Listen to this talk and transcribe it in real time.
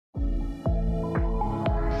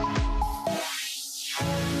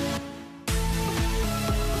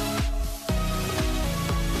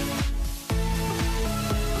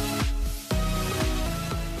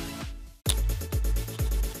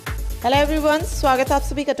Hello everyone, स्वागत है आप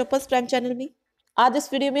सभी का टॉपर्स प्राइम चैनल में। आज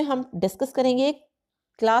इस वीडियो में हम डिस्कस करेंगे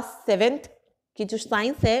क्लास 7th की जो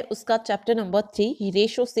साइंस है उसका चैप्टर नंबर 3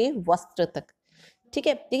 रेशो से वस्त्र तक। ठीक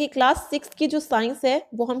है, देखिए क्लास 6 की जो साइंस है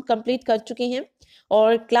वो हम कंप्लीट कर चुके हैं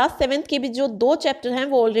और क्लास 7th के भी जो 2 चैप्टर हैं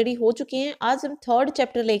वो ऑलरेडी हो चुके हैं। आज हम 3rd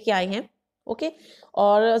चैप्टर लेके आए हैं। ओके,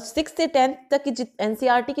 और 6 से 10th तक की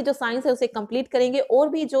एनसीईआरटी की जो साइंस है उसे कंप्लीट करेंगे और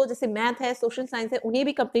भी जो जैसे मैथ है, सोशल साइंस है, उन्हें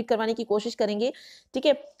भी कंप्लीट करवाने की कोशिश करेंगे। ठीक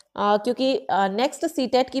है, क्योंकि नेक्स्ट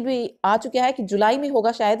सीटेट की भी आ चुका है कि जुलाई में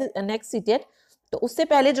होगा शायद नेक्स्ट सीटेट, तो उससे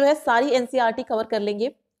पहले जो है सारी एनसीईआरटी कवर कर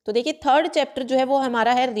लेंगे। तो देखिए 3rd चैप्टर जो है वो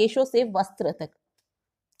हमारा है रेशो से वस्त्र तक।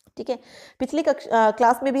 ठीक है, पिछली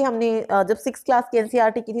क्लास में भी हमने जब 6th क्लास की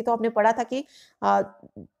एनसीईआरटी की थी तो हमने पढ़ा था कि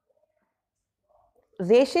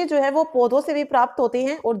रेशे जो है वो पौधों से भी प्राप्त होते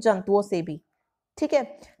हैं और जंतुओं से भी। ठीक है,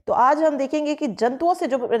 तो आज हम देखेंगे कि जंतुओं से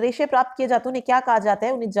जो रेशे प्राप्त किए जाते हैं उन्हें क्या कहा जाता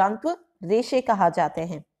है, उन्हें जंतु रेशे कहा जाते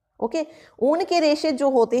हैं। ओके, ऊन के रेशे जो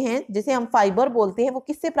होते हैं जिसे हम फाइबर बोलते हैं वो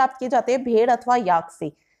किससे प्राप्त किए जाते हैं, भेड़ अथवा याक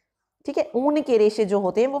से। ठीक है, ऊन के रेशे जो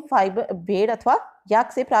होते हैं वो फाइबर भेड़ अथवा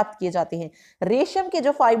याक से प्राप्त किए जाते हैं। रेशम के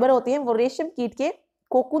जो फाइबर होते हैं वो रेशम कीट के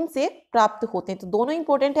कोकुन से प्राप्त होते हैं। तो दोनों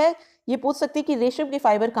इंपॉर्टेंट है, ये पूछ सकते हैं कि रेशम के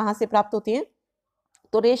फाइबर कहाँ से प्राप्त होते हैं,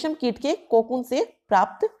 तो रेशम कीट के कोकुन से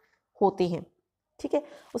प्राप्त होते हैं। ठीक है,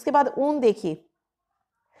 उसके बाद ऊन देखिए,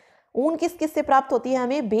 ऊन किस किस से प्राप्त होती है,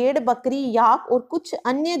 हमें भेड़, बकरी, याक और कुछ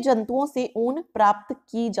अन्य जंतुओं से ऊन प्राप्त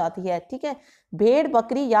की जाती है। ठीक है, भेड़,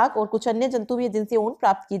 बकरी, याक और कुछ अन्य जंतु भी है जिनसे ऊन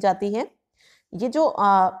प्राप्त की जाती है। ये जो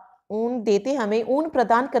ऊन देते हैं हमें, ऊन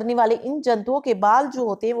प्रदान करने वाले इन जंतुओं के बाल जो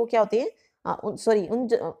होते हैं वो क्या होते हैं,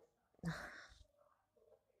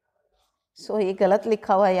 सॉरी गलत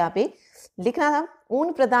लिखा हुआ है, यहाँ पे लिखना था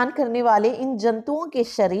ऊन प्रदान करने वाले इन जंतुओं के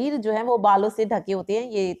शरीर जो है वो बालों से ढके होते हैं।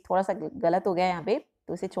 ये थोड़ा सा गलत हो गया यहाँ पे,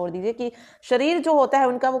 तो इसे छोड़ दीजिए कि शरीर जो होता है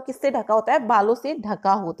उनका वो किससे ढका होता है, बालों से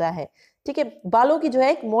ढका होता है। ठीक है, बालों की जो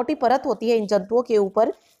है एक मोटी परत होती है इन जंतुओं के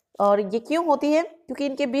ऊपर, और ये क्यों होती है, क्योंकि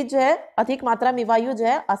इनके बीच जो है अधिक मात्रा में वायु जो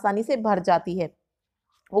है आसानी से भर जाती है।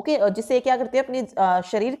 ओके, जिससे क्या करते हैं अपने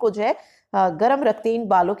शरीर को जो है गर्म रखते हैं इन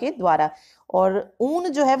बालों के द्वारा। और ऊन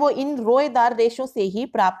जो है वो इन रोएदार रेशों से ही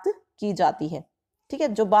प्राप्त की जाती है। ठीक है,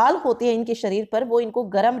 जो बाल होते हैं इनके शरीर पर वो इनको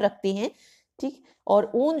गर्म रखते हैं। ठीक,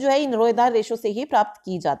 और ऊन जो है इन रोएदार रेशों से ही प्राप्त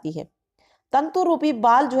की जाती है। तंतु रूपी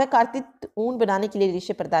बाल जो है कार्तिक ऊन बनाने के लिए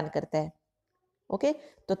रेशे प्रदान करता है। ओके,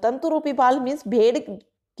 तो तंतु रूपी बाल मीन्स भेड़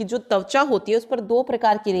की जो त्वचा होती है उस पर 2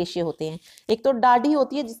 प्रकार के रेशे होते हैं। एक तो दाढ़ी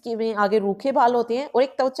होती है जिसके में आगे रूखे बाल होते हैं, और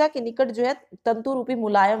एक त्वचा के निकट जो है तंतु रूपी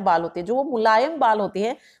मुलायम बाल होते हैं। जो वो मुलायम बाल होते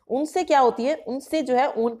हैं उनसे क्या होती है, उनसे जो है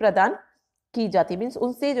ऊन प्रदान की जाती है, मीन्स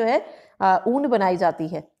उनसे जो है ऊन बनाई जाती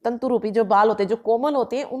है। तंतु रूपी जो बाल होते हैं जो कोमल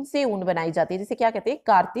होते हैं उनसे ऊन बनाई जाती है, जिसे क्या कहते हैं,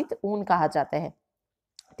 कार्तिक ऊन कहा जाता है।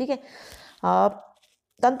 ठीक है,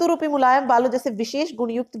 तंतु रूपी मुलायम बालों जैसे विशेष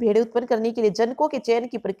गुणयुक्त भेड़े उत्पन्न करने के लिए जनकों के चयन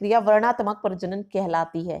की प्रक्रिया वर्णात्मक प्रजनन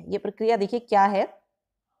कहलाती है। ये प्रक्रिया देखिए क्या है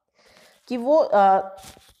कि वो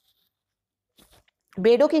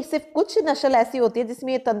भेड़ों की सिर्फ कुछ नस्ल ऐसी होती है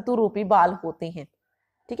जिसमें ये तंतु रूपी बाल होते हैं।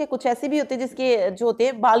 ठीक है, कुछ ऐसे भी होते हैं जिसके जो होते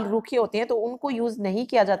हैं बाल रूखे होते हैं, तो उनको यूज नहीं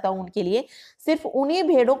किया जाता उनके लिए। सिर्फ उन्हीं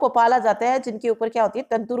भेड़ों को पाला जाता है जिनके ऊपर क्या होती है,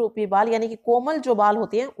 तंतु रूपी बाल, यानी कि कोमल जो बाल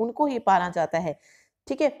होते हैं उनको ही पाला जाता है।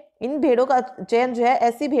 ठीक है, इन भेड़ों का चयन जो है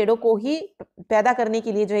ऐसी भेड़ों को ही पैदा करने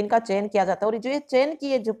के लिए जो इनका चयन किया जाता है, और जो ये चयन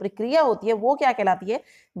की जो प्रक्रिया होती है वो क्या कहलाती है,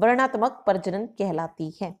 वर्णात्मक प्रजनन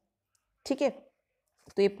कहलाती है। ठीक है,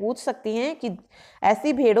 तो ये पूछ सकती हैं कि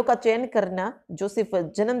ऐसी भेड़ों का चयन करना जो सिर्फ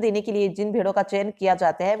जन्म देने के लिए जिन भेड़ों का चयन किया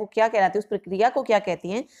जाता है वो क्या कहलाती है, उस प्रक्रिया को क्या कहती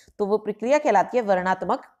हैं, तो वो प्रक्रिया कहलाती है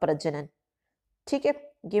वर्णात्मक प्रजनन। ठीक है,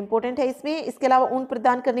 ये इंपॉर्टेंट है इसमें। इसके अलावा ऊन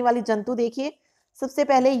प्रदान करने वाली जंतु देखिए, सबसे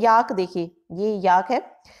पहले याक देखिए, ये याक है।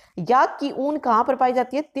 याक की ऊन कहाँ पर पाई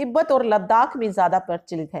जाती है, तिब्बत और लद्दाख में ज्यादा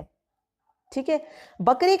प्रचलित है। ठीक है,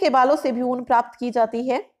 बकरी के बालों से भी ऊन प्राप्त की जाती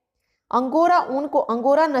है। अंगोरा ऊन को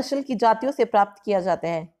अंगोरा नस्ल की जातियों से प्राप्त किया जाता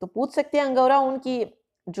है। तो पूछ सकते हैं अंगोरा ऊन की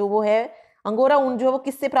जो वो है, अंगोरा ऊन जो है वो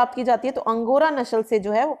किससे प्राप्त की जाती है, तो अंगोरा नस्ल से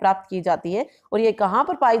जो है वो प्राप्त की जाती है। और ये कहाँ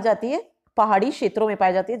पर पाई जाती है, पहाड़ी क्षेत्रों में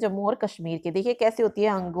पाई जाती है, जम्मू और कश्मीर के। देखिए कैसे होती है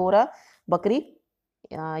अंगोरा बकरी,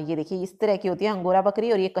 ये देखिए इस तरह की होती है अंगोरा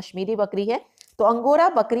बकरी, और ये कश्मीरी बकरी है। तो अंगोरा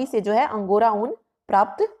बकरी से जो है अंगोरा ऊन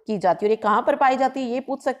प्राप्त की जाती है। और ये कहाँ पर पाई जाती है ये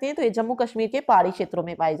पूछ सकते हैं, तो ये जम्मू कश्मीर के पहाड़ी क्षेत्रों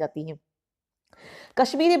में पाई जाती है।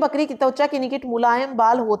 कश्मीरी बकरी की त्वचा के निकट मुलायम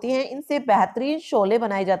बाल होते हैं, इनसे बेहतरीन शोले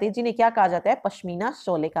बनाए जाते हैं जिन्हें क्या कहा जाता है, पश्मीना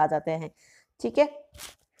शोले कहा जाते हैं। ठीक है,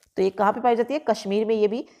 तो ये कहाँ पे पाई जाती है, कश्मीर में। ये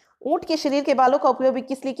भी ऊंट के शरीर के बालों का उपयोग भी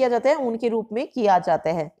किस लिए किया जाता है, ऊन के रूप में किया जाता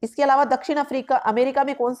है। इसके अलावा दक्षिण अफ्रीका अमेरिका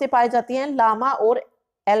में कौन से पाए जाती हैं, लामा और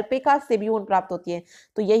एल्पेका से भी ऊन प्राप्त होती है।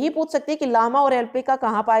 तो यही पूछ सकते हैं कि लामा और एल्पेका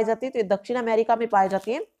कहाँ पाए जाते हैं, तो ये दक्षिण अमेरिका में पाए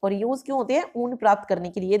जाते हैं और यूज क्यों होते हैं, ऊन प्राप्त करने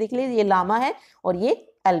के लिए। देख लीजिए, ये लामा है और ये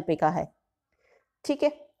एल्पेका है। ठीक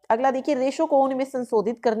है, अगला देखिए, रेशो को ऊन में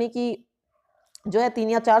संशोधित करने की जो है 3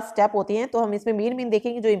 या 4 स्टेप होती हैं, तो हम इसमें मेन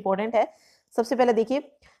देखेंगे जो इंपॉर्टेंट है। सबसे पहले देखिए,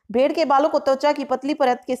 भेड़ के बालों को त्वचा की पतली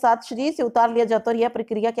परत के साथ शरीर से उतार लिया जाता है और यह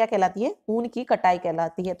प्रक्रिया क्या कहलाती है, ऊन की कटाई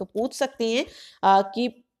कहलाती है। तो पूछ सकते हैं कि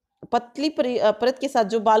पतली परत के साथ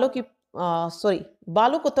जो बालों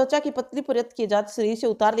को त्वचा की पतली परत के साथ शरीर से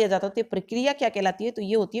उतार लिया जाता है, तो प्रक्रिया क्या कहलाती है, तो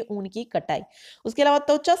ये होती है ऊन की कटाई। उसके अलावा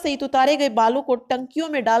त्वचा सहित उतारे गए बालों को टंकियों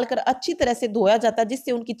में डालकर अच्छी तरह से धोया जाता है,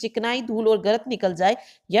 जिससे उनकी चिकनाई, धूल और गरत निकल जाए।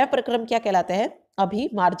 यह प्रक्रम क्या कहलाता है,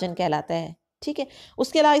 अभिमार्जन कहलाता है। ठीक है,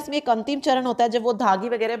 उसके अलावा इसमें एक अंतिम चरण होता है, जब वो धागे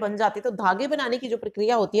वगैरह बन जाते हैं, तो धागे बनाने की जो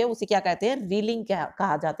प्रक्रिया होती है उसे क्या कहते हैं, रीलिंग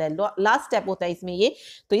कहा जाता है। लास्ट स्टेप होता है इसमें ये,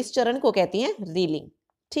 तो इस चरण को कहते हैं रीलिंग।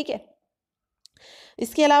 ठीक है,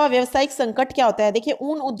 इसके अलावा व्यवसायिक संकट क्या होता है। देखिए,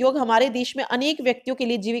 ऊन उद्योग हमारे देश में अनेक व्यक्तियों के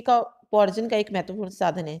लिए जीविका उपार्जन का एक महत्वपूर्ण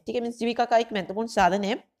साधन है। ठीक है, मींस जीविका का एक महत्वपूर्ण साधन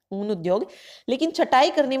है ऊन उद्योग। लेकिन छटाई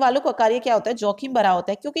करने वालों का कार्य क्या होता है, जोखिम भरा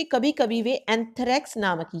होता है, क्योंकि कभी कभी वे एंथ्रेक्स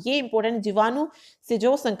नामक, ये इंपॉर्टेंट, जीवाणु से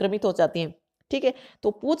जो संक्रमित हो जाते हैं। ठीक है,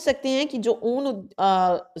 तो पूछ सकते हैं कि जो ऊन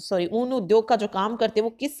उद्योग का जो काम करते हैं वो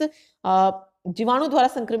किस जीवाणु द्वारा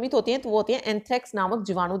संक्रमित होते हैं, तो वो होते हैं एंथ्रेक्स नामक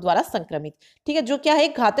जीवाणु द्वारा संक्रमित। ठीक है, जो क्या है,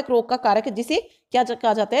 घातक रोग का कारक है, जिसे क्या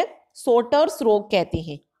कहा जाता है, सोटर्स रोग कहते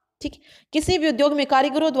हैं। ठीक, किसी भी उद्योग में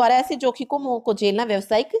कारीगरों द्वारा ऐसे जोखिमों को झेलना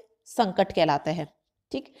व्यावसायिक संकट कहलाता है।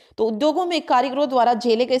 ठीक, तो उद्योगों में कारीगरों द्वारा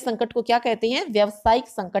झेले गए संकट को क्या कहते हैं, व्यावसायिक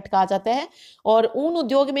संकट कहा जाता है। और ऊन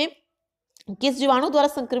उद्योग में किस जीवाणु द्वारा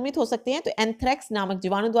संक्रमित हो सकते हैं, तो एंथ्रेक्स नामक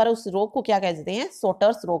जीवाणु द्वारा उस रोग को क्या कहते हैं,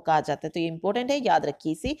 सोटर्स रोग कहा जाता है। तो ये इंपॉर्टेंट है, याद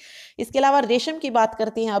रखिए इसे। इसके अलावा रेशम की बात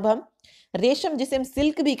करते हैं अब हम। रेशम, जिसे हम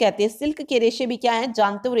सिल्क भी कहते हैं, सिल्क के रेशे भी क्या है,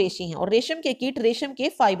 जांतव रेशे हैं। और रेशम के कीट रेशम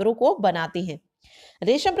के फाइबरों को बनाते हैं।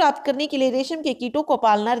 रेशम प्राप्त करने के लिए रेशम के कीटों को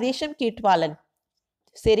पालना रेशम कीट पालन,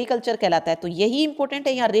 सेरीकल्चर कहलाता है। तो यही इंपॉर्टेंट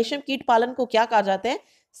है, यहाँ रेशम कीट पालन को क्या कहा जाता है,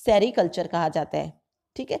 सेरीकल्चर कहा जाता है।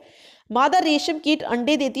 ठीक है, मादा रेशम कीट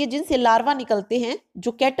अंडे देती है, जिनसे लार्वा निकलते हैं,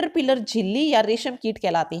 जो कैटरपिलर, झिल्ली या रेशम कीट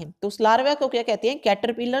कहलाते हैं। तो उस लार्वा को क्या कहते हैं,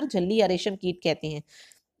 कैटरपिलर, झिल्ली या रेशम कीट कहते हैं।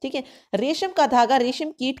 ठीक है, रेशम का धागा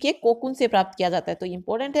रेशम कीट के कोकून से प्राप्त किया जाता है। तो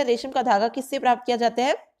इंपॉर्टेंट है, रेशम का धागा किससे प्राप्त किया जाता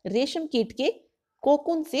है, रेशम कीट के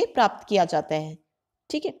कोकून से प्राप्त किया जाता है।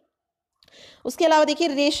 ठीक है, उसके अलावा देखिए,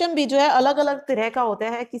 रेशम भी जो है अलग अलग तरह का होता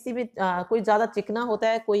है। किसी में कोई ज्यादा चिकना होता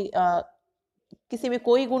है, किसी में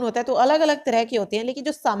कोई गुण होता है, तो अलग अलग तरह के होते हैं। लेकिन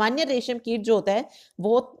जो सामान्य रेशम कीट जो होता है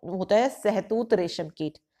वो होता है सहतूत रेशम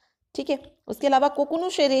कीट। ठीक है, उसके अलावा कोकूनों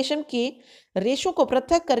से रेशम के रेशों को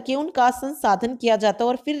पृथक करके उनका संसाधन किया जाता है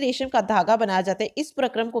और फिर रेशम का धागा बनाया जाता है। इस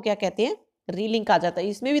प्रक्रम को क्या कहते हैं, रीलिंग कहा जाता है।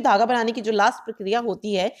 इसमें भी धागा बनाने की जो लास्ट प्रक्रिया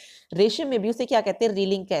होती है रेशम में भी, उसे क्या कहते हैं,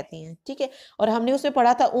 रीलिंग कहते हैं। ठीक है, और हमने उसमें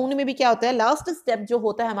पढ़ा था ऊन में भी क्या होता है, लास्ट स्टेप जो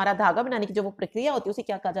होता है हमारा धागा बनाने की जो वो प्रक्रिया होती है उसे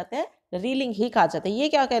क्या कहा जाता है, रीलिंग ही कहा जाता है। ये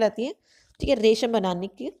क्या कहलाती है, ठीक है, रेशम बनाने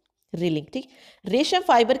की रीलिंग। ठीक, रेशम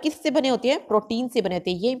फाइबर किससे बने होते हैं, प्रोटीन से बने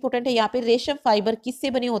होते हैं। ये इंपॉर्टेंट है, यहाँ पे रेशम फाइबर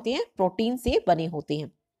किससे बने होते हैं, प्रोटीन से बने होते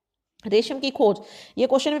हैं। रेशम की खोज, ये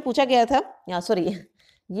क्वेश्चन में पूछा गया था, सॉरी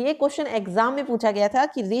ये क्वेश्चन एग्जाम में पूछा गया था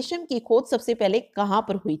कि रेशम की खोज सबसे पहले कहां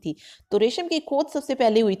पर हुई थी। तो रेशम की खोज सबसे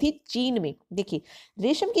पहले हुई थी चीन में। देखिए,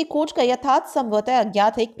 रेशम की खोज का यथार्थ संभवतः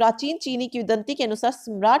अज्ञात है। एक प्राचीन चीनी किंवदंती के अनुसार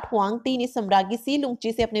सम्राट हुआंगटी ने सम्राज्ञी सी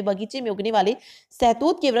लुंगची से अपने बगीचे में उगने वाले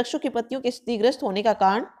सहतूत के वृक्षों की पत्तियों के क्षतिग्रस्त होने का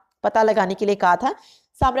कारण पता लगाने के लिए कहा था।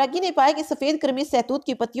 साम्राज्ञी ने पाया कि सफेद कृमि सहतूत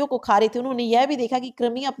की पत्तियों को खा रहे थे। उन्होंने यह भी देखा कि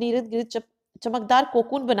कृमि अपने इर्द गिर्द चमकदार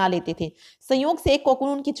कोकून बना लेते थे। संयोग से एक कोकून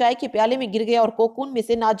उनकी चाय के प्याले में गिर गया और कोकून में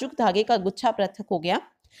से नाजुक धागे का गुच्छा पृथक हो गया।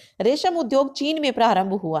 रेशम उद्योग चीन में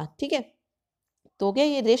प्रारंभ हुआ। ठीक है, तो क्या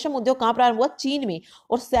ये रेशम उद्योग कहाँ प्रारंभ हुआ, चीन में।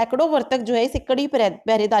 और सैकड़ों वर्ष तक जो है इसे कड़ी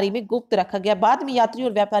पहरेदारी में गुप्त रखा गया। बाद में यात्रियों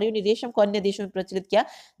और व्यापारियों ने रेशम को अन्य देशों में प्रचलित किया।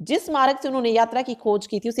 जिस मार्ग से उन्होंने यात्रा की खोज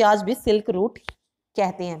की थी उसे आज भी सिल्क रूट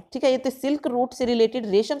कहते हैं। ठीक है, ये तो सिल्क रूट से रिलेटेड,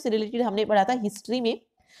 रेशम से रिलेटेड हमने पढ़ा था हिस्ट्री में,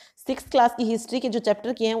 6th क्लास की हिस्ट्री के जो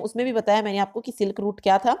चैप्टर किए हैं उसमें भी बताया मैंने आपको कि सिल्क रूट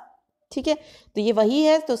क्या था। ठीक है, तो ये वही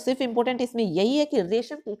है। तो सिर्फ इंपॉर्टेंट इसमें यही है कि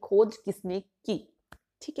रेशम की खोज किसने की।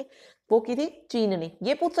 ठीक है, वो की थी चीन ने।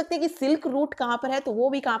 ये पूछ सकते हैं कि सिल्क रूट कहाँ पर है, तो वो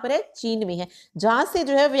भी कहाँ पर है, चीन में है। जहां से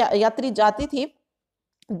जो है यात्री जाती थी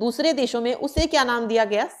दूसरे देशों में, उसे क्या नाम दिया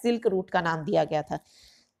गया, सिल्क रूट का नाम दिया गया था।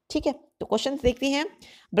 ठीक है, तो क्वेश्चन देखते हैं।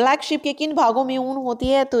 ब्लैक शिप के किन भागों में ऊन होती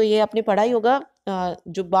है, तो ये आपने पढ़ा ही होगा,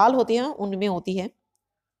 जो बाल होते हैं उनमें होती है।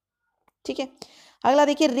 ठीक है, अगला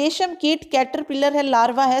देखिए, रेशम कीट कैटरपिलर है,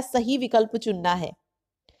 लार्वा है, सही विकल्प चुनना है।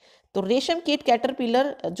 तो रेशम कीट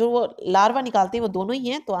कैटरपिलर जो वो लार्वा निकालते हैं वो दोनों ही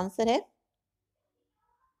हैं, तो आंसर है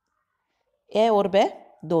ए और बे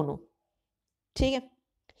दोनों। ठीक है,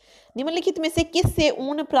 निम्नलिखित में से किस से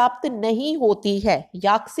ऊन प्राप्त नहीं होती है?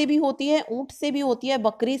 याक से भी होती है, ऊंट से भी होती है,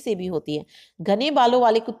 बकरी से भी होती है। घने बालों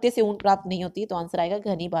वाले कुत्ते से ऊन प्राप्त नहीं होती, तो आंसर आएगा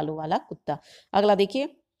घने बालों वाला कुत्ता। अगला देखिए,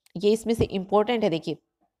 ये इसमें से इंपॉर्टेंट है, देखिए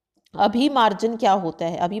अभिमार्जन क्या होता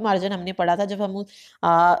है? अभिमार्जन हमने पढ़ा था जब हम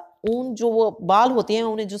ऊन जो वो बाल होते हैं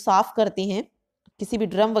उन्हें जो साफ करते हैं किसी भी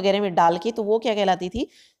ड्रम वगैरह में डाल के, तो वो क्या कहलाती थी?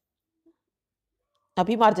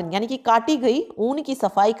 अभिमार्जन। यानी कि काटी गई ऊन की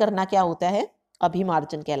सफाई करना क्या होता है?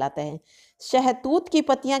 अभिमार्जन कहलाता है। शहतूत की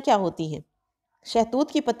पत्तियां क्या होती हैं?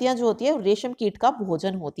 शहतूत की पत्तियां जो होती है रेशम कीट का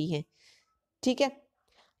भोजन होती है। ठीक है।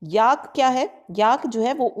 याक क्या है? याक जो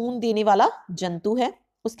है वो ऊन देने वाला जंतु है।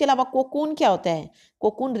 उसके अलावा कोकून क्या होता है?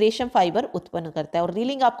 कोकून रेशम फाइबर उत्पन्न करता है। और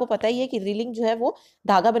रीलिंग आपको पता ही है कि रीलिंग जो है वो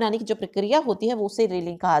धागा बनाने की जो प्रक्रिया होती है वो उसे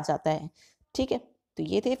रीलिंग कहा जाता है। ठीक है, तो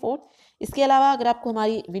ये थे 4। इसके अलावा अगर आपको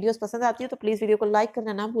हमारी वीडियोस पसंद आती है तो प्लीज वीडियो को लाइक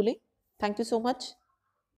करना ना भूलें। Thank you so much.